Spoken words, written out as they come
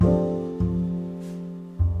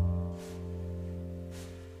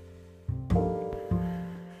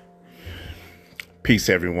Peace,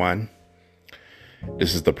 everyone.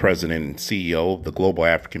 This is the President and CEO of the Global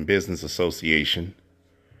African Business Association,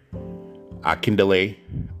 Akindele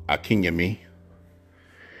Akinyemi,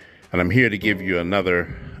 and I'm here to give you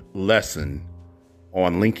another lesson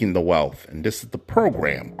on linking the wealth. And this is the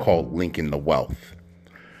program called Linking the Wealth,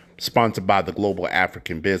 sponsored by the Global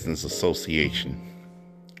African Business Association.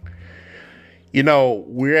 You know,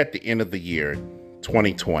 we're at the end of the year,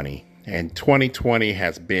 2020, and 2020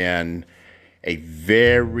 has been a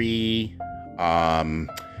very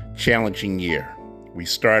challenging year. We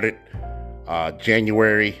started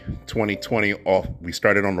January 2020 off. We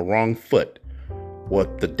started on the wrong foot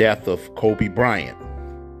with the death of Kobe Bryant.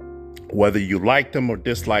 Whether you liked him or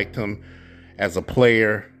disliked him as a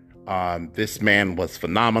player, this man was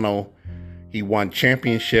phenomenal. He won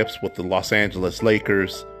championships with the Los Angeles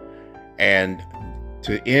Lakers. And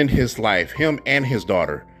to end his life, him and his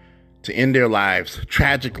daughter, to end their lives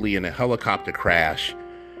tragically in a helicopter crash,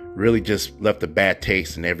 really just left a bad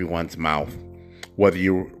taste in everyone's mouth. Whether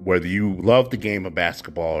you loved the game of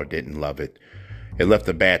basketball or didn't love it, it left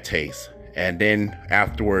a bad taste. And then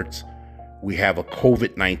afterwards, we have a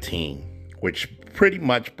COVID-19, which pretty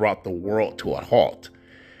much brought the world to a halt.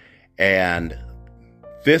 And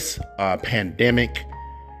this pandemic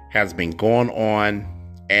has been going on.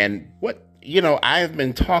 And I have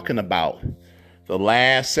been talking about the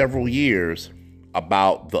last several years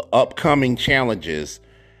about the upcoming challenges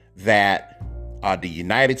that the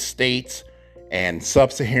United States and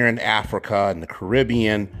Sub-Saharan Africa and the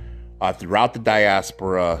Caribbean throughout the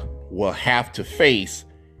diaspora will have to face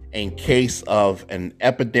in case of an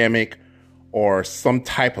epidemic or some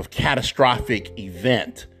type of catastrophic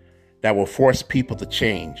event that will force people to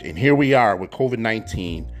change. And here we are with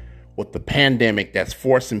COVID-19, with the pandemic that's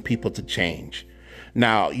forcing people to change.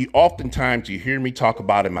 Now, oftentimes you hear me talk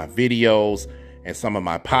about in my videos and some of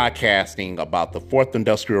my podcasting about the Fourth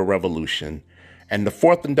Industrial Revolution. And the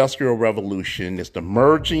Fourth Industrial Revolution is the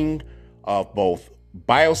merging of both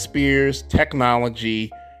biospheres, technology,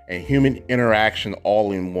 and human interaction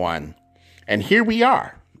all in one. And here we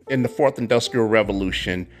are in the Fourth Industrial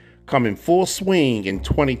Revolution, coming full swing in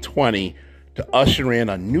 2020 to usher in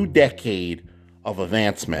a new decade of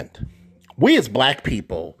advancement. We as Black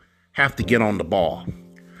people have to get on the ball.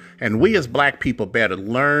 And we as Black people better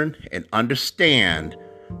learn and understand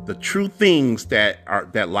the true things that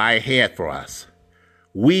lie ahead for us.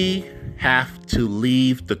 We have to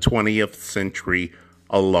leave the 20th century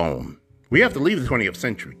alone. We have to leave the 20th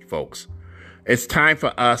century, folks. It's time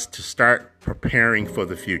for us to start preparing for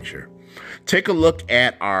the future. Take a look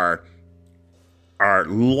at our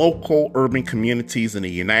local urban communities in the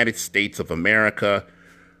United States of America.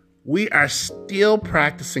 We are still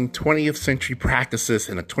practicing 20th century practices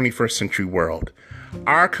in a 21st century world.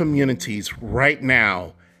 Our communities right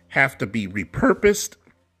now have to be repurposed,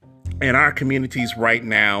 and our communities right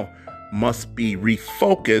now must be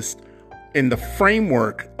refocused in the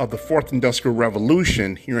framework of the Fourth Industrial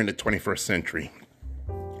Revolution here in the 21st century.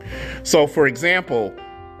 So, for example,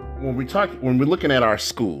 when we're looking at our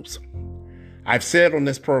schools, I've said on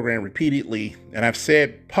this program repeatedly, and I've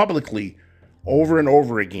said publicly over and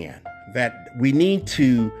over again, that we need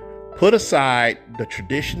to put aside the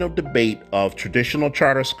traditional debate of traditional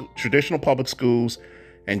public schools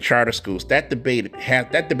and charter schools. That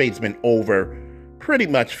debate's been over pretty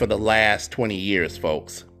much for the last 20 years,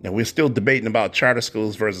 folks. And we're still debating about charter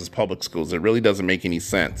schools versus public schools. It really doesn't make any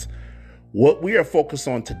sense. What we are focused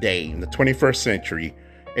on today in the 21st century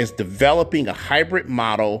is developing a hybrid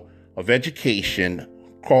model of education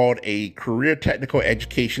called a career technical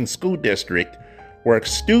education school district, where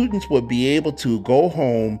students will be able to go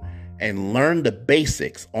home and learn the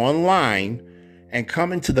basics online and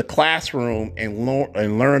come into the classroom and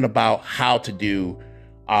learn about how to do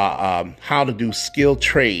skilled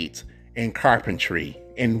trades in carpentry,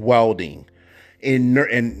 in welding, in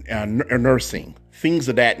nursing, things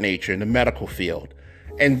of that nature, in the medical field,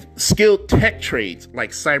 and skilled tech trades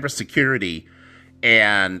like cybersecurity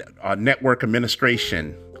and network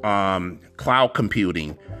administration, cloud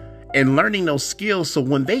computing, and learning those skills. So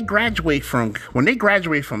when they graduate from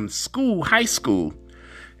school, high school,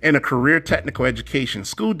 in a career technical education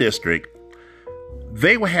school district,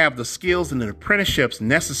 they will have the skills and the apprenticeships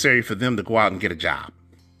necessary for them to go out and get a job.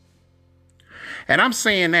 And I'm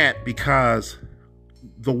saying that because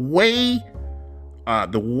the way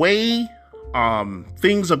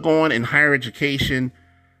things are going in higher education,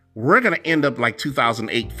 we're going to end up like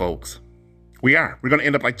 2008, folks. We're going to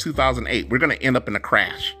end up like 2008. We're going to end up in a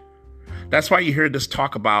crash. That's why you hear this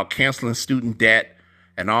talk about canceling student debt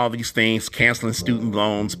and all these things, canceling student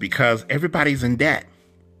loans, because everybody's in debt.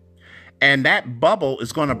 And that bubble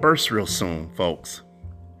is going to burst real soon, folks.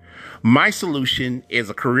 My solution is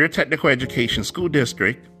a career technical education school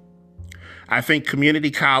district. I think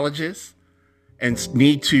community colleges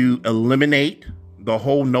need to eliminate the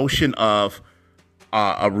whole notion of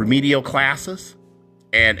remedial classes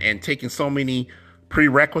and taking so many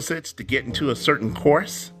prerequisites to get into a certain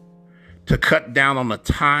course, to cut down on the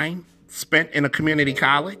time spent in a community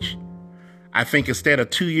college. I think instead of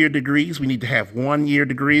 2-year degrees, we need to have 1-year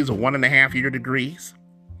degrees or 1.5-year degrees.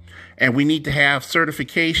 And we need to have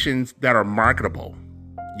certifications that are marketable.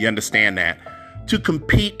 You understand that? To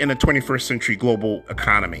compete in a 21st century global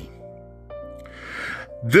economy.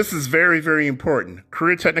 This is very, very important.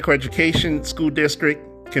 Career technical education school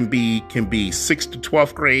district can be 6th to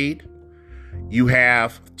 12th grade. You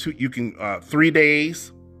have 3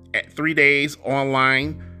 days, 3 days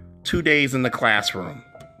online, 2 days in the classroom.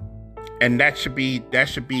 And that should be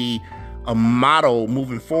a model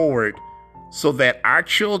moving forward so that our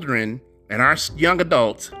children and our young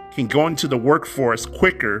adults can go into the workforce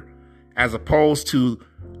quicker, as opposed to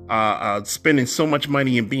spending so much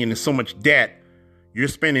money and being in so much debt. You're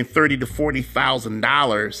spending $30,000 to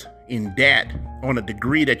 $40,000 in debt on a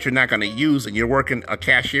degree that you're not going to use, and you're working a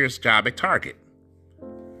cashier's job at Target.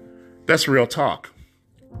 That's real talk.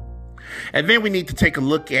 And then we need to take a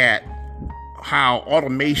look at how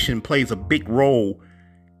automation plays a big role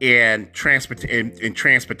in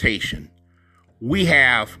transportation. We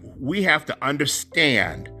have to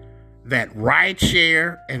understand that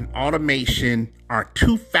rideshare and automation are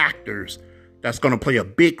two factors that's going to play a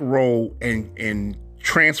big role in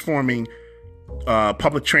transforming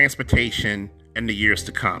public transportation in the years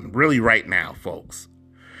to come. Really, right now, folks.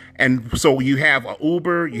 And so you have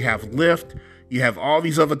Uber, you have Lyft, you have all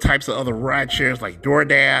these other types of other ride shares like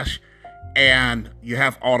DoorDash, and you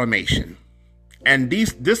have automation. And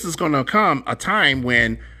this is going to come a time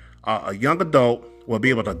when a young adult will be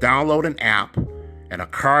able to download an app, and a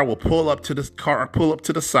car will pull up to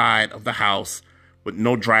the side of the house with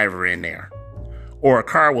no driver in there. Or a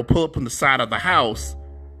car will pull up on the side of the house.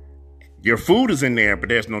 Your food is in there, but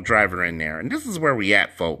there's no driver in there. And this is where we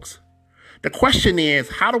at, folks. The question is,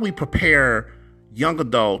 how do we prepare young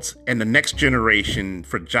adults and the next generation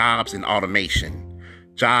for jobs in automation,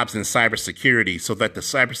 jobs in cybersecurity, so that the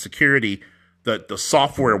cybersecurity, the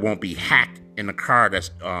software won't be hacked in a car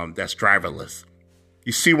that's driverless?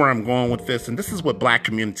 You see where I'm going with this? And this is what Black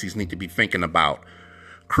communities need to be thinking about.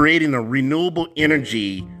 Creating a renewable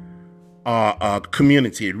energy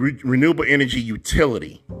community, renewable energy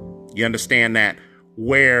utility. You understand that?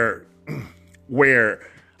 Where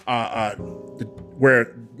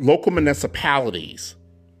local municipalities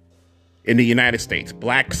in the United States,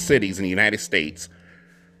 Black cities in the United States,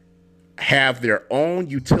 have their own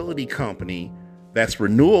utility company that's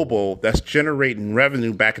renewable, that's generating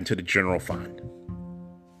revenue back into the general fund.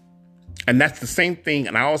 And that's the same thing.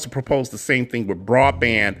 And I also propose the same thing with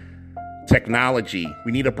broadband technology.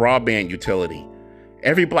 We need a broadband utility.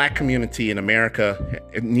 Every Black community in America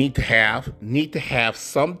need to have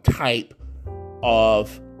some type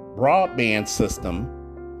of broadband system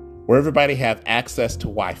where everybody have access to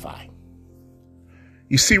Wi-Fi.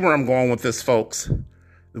 You see where I'm going with this, folks?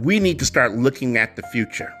 We need to start looking at the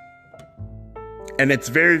future. And it's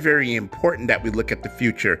very, very important that we look at the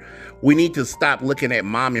future. We need to stop looking at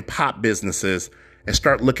mom and pop businesses and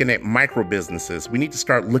start looking at micro businesses. We need to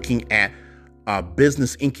start looking at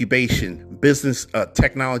business incubation, business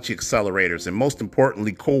technology accelerators, and most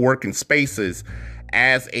importantly, co-working spaces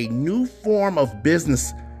as a new form of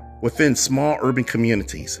business within small urban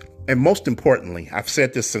communities. And most importantly, I've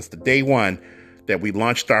said this since the day one that we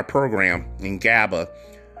launched our program in GABA.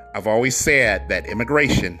 I've always said that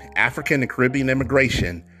immigration, African and Caribbean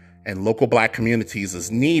immigration, and local Black communities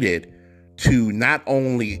is needed to not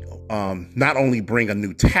only bring a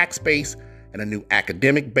new tax base and a new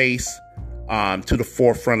academic base to the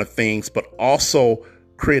forefront of things, but also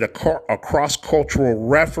create a cross-cultural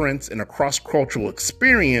reference and a cross-cultural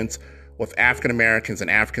experience with African Americans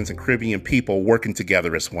and Africans and Caribbean people working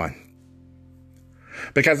together as one.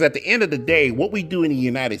 Because at the end of the day, what we do in the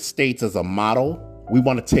United States as a model, we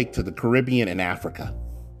want to take to the Caribbean and Africa.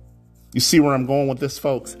 You see where I'm going with this,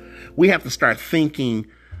 folks? We have to start thinking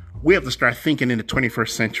in the 21st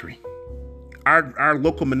century. Our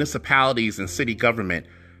local municipalities and city government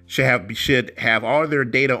should have all their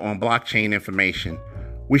data on blockchain information.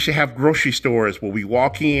 We should have grocery stores where we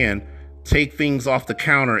walk in, take things off the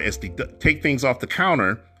counter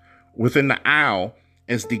within the aisle,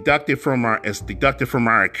 as deducted from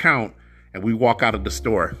our account, and we walk out of the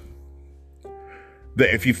store.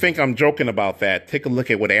 If you think I'm joking about that, take a look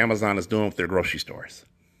at what Amazon is doing with their grocery stores.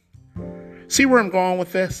 See where I'm going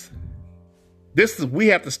with this? We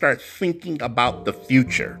have to start thinking about the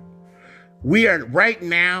future.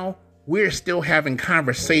 We're still having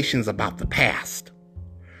conversations about the past.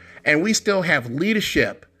 And we still have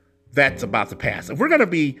leadership that's about the past.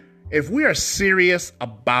 If we are serious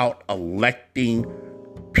about electing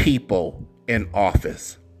people in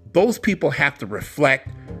office, those people have to reflect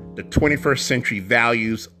the 21st century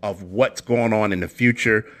values of what's going on in the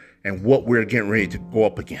future and what we're getting ready to go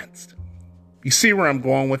up against. You see where I'm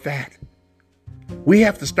going with that? We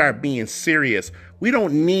have to start being serious. We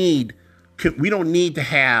don't need to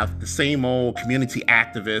have the same old community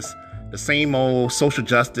activists, the same old social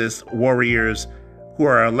justice warriors who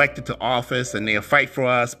are elected to office and they'll fight for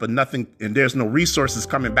us, but nothing, and there's no resources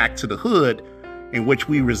coming back to the hood in which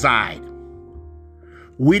we reside.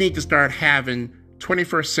 We need to start having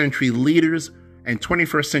 21st century leaders and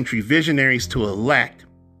 21st century visionaries to elect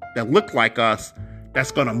that look like us,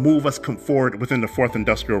 that's going to move us forward within the fourth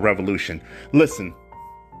industrial revolution. Listen,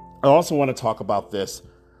 I also want to talk about this.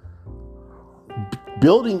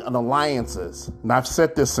 Building alliances, and I've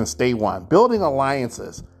said this since day one, building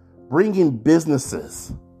alliances, bringing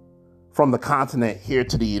businesses from the continent here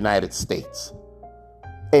to the United States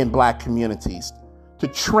and Black communities to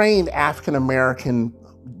train African-American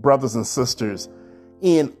brothers and sisters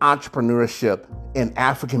in entrepreneurship and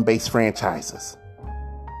African-based franchises.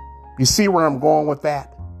 You see where I'm going with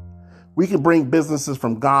that? We can bring businesses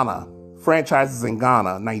from Ghana, franchises in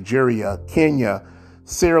Ghana, Nigeria, Kenya,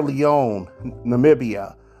 Sierra Leone,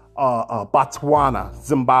 Namibia, Botswana,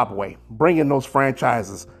 Zimbabwe, bringing those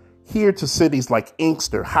franchises here to cities like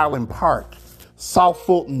Inkster, Highland Park, South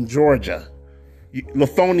Fulton, Georgia,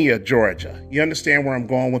 Lithonia, Georgia. You understand where I'm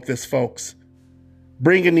going with this, folks?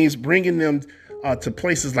 Bringing them to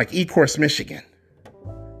places like Ecorse, Michigan,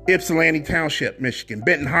 Ypsilanti Township, Michigan,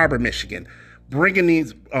 Benton Harbor, Michigan, bringing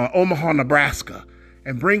these Omaha, Nebraska,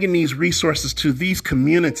 and bringing these resources to these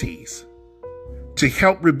communities to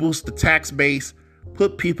help reboost the tax base,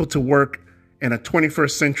 put people to work in a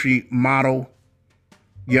 21st century model.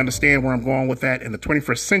 You understand where I'm going with that? In the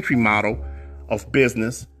 21st century model of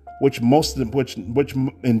business, which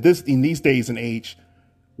in these days and age,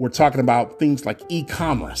 we're talking about things like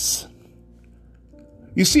e-commerce.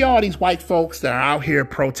 You see all these white folks that are out here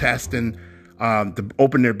protesting to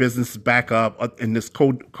open their businesses back up in this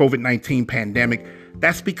COVID-19 pandemic.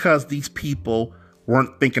 That's because these people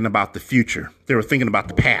weren't thinking about the future. They were thinking about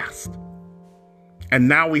the past. And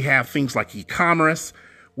now we have things like e-commerce.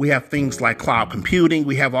 We have things like cloud computing.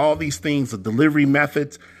 We have all these things, the delivery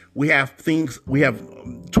methods. We have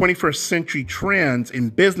 21st century trends in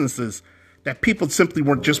businesses that people simply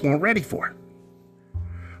weren't ready for.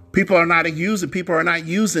 People are not using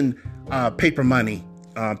paper money.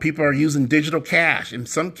 People are using digital cash. In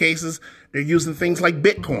some cases, they're using things like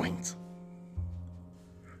Bitcoins.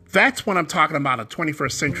 That's when I'm talking about a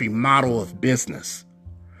 21st century model of business.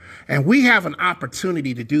 And we have an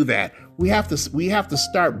opportunity to do that. We have to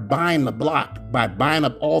start buying the block by buying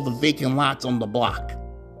up all the vacant lots on the block.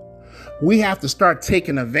 We have to start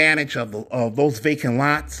taking advantage of those vacant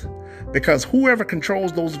lots, because whoever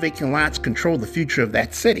controls those vacant lots control the future of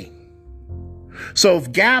that city. So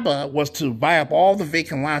if GABA was to buy up all the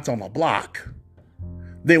vacant lots on a block,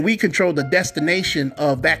 then we control the destination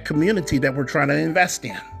of that community that we're trying to invest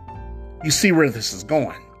in. You see where this is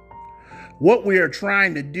going. What we are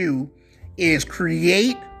trying to do is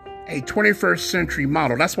create a 21st century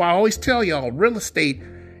model. That's why I always tell y'all, real estate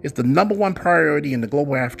is the number one priority in the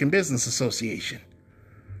Global African Business Association.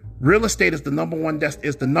 Real estate is the number one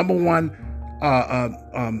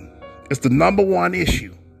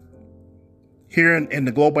issue here in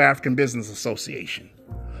the Global African Business Association.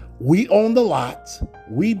 We own the lots.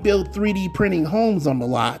 We build 3D printing homes on the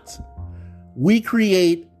lots. We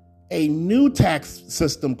create a new tax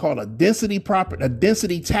system called a density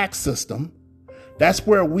tax system. That's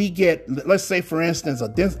where we get, let's say, for instance,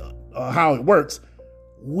 how it works.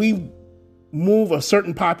 We move a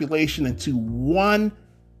certain population into 1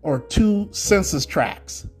 or 2 census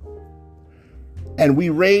tracts, and we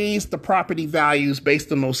raise the property values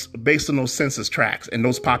based on those census tracts and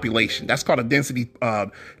those population. That's called a density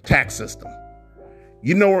tax system.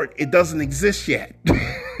 You know, it doesn't exist yet.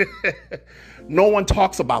 No one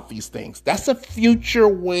talks about these things. That's a future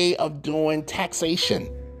way of doing taxation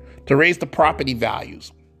to raise the property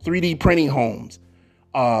values. 3D printing homes,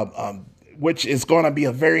 which is going to be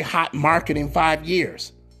a very hot market in 5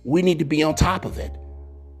 years. We need to be on top of it.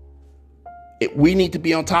 We need to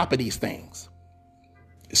be on top of these things.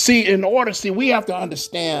 We have to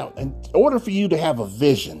understand, in order for you to have a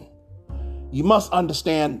vision, you must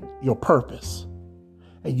understand your purpose.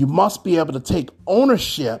 And you must be able to take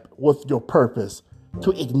ownership with your purpose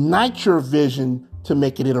to ignite your vision to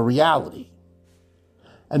make it a reality.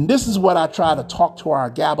 And this is what I try to talk to our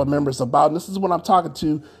GABA members about. And this is what I'm talking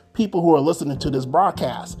to people who are listening to this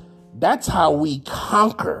broadcast. That's how we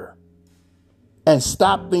conquer and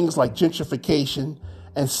stop things like gentrification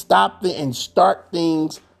and start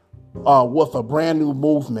things with a brand new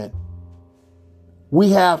movement.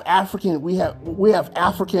 We have African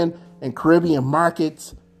and Caribbean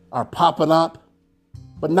markets are popping up,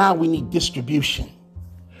 but now we need distribution.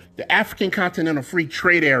 The African Continental Free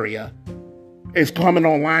Trade Area is coming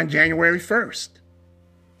online January 1st.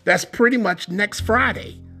 That's pretty much next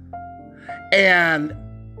Friday. And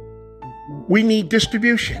we need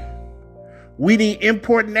distribution. We need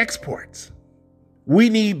import and exports. We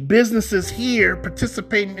need businesses here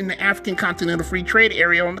participating in the African Continental Free Trade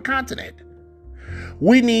Area on the continent.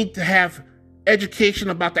 We need to have education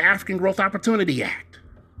about the African Growth Opportunity Act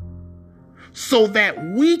so that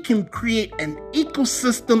we can create an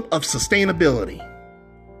ecosystem of sustainability.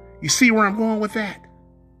 You see where I'm going with that?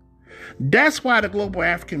 That's why the Global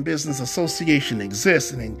African Business Association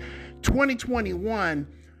exists. And in 2021,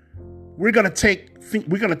 we're going to take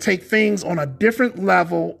things on a different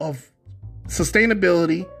level of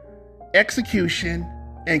sustainability, execution,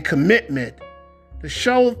 and commitment to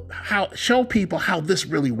show people how this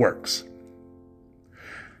really works.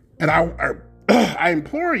 And I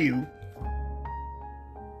implore you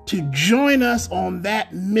to join us on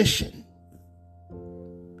that mission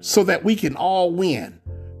so that we can all win.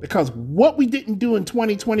 Because what we didn't do in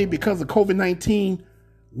 2020 because of COVID-19,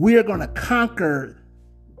 we're going to conquer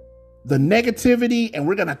the negativity, and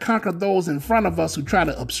we're going to conquer those in front of us who try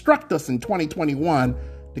to obstruct us in 2021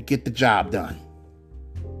 to get the job done.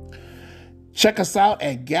 Check us out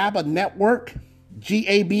at GABA Network,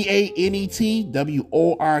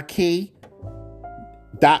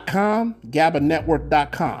 GABANetwork.com,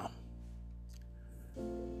 GABANetwork.com.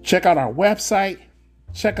 Check out our website.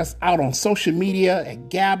 Check us out on social media at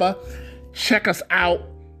GABA. Check us out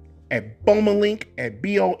at Bomalink at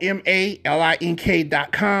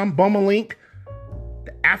BOMALINK.com. Bomalink,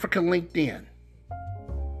 the African LinkedIn.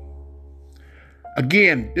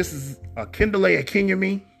 Again, this is Akindele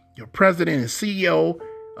Akinyemi, your president and CEO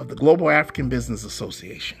of the Global African Business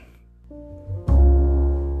Association.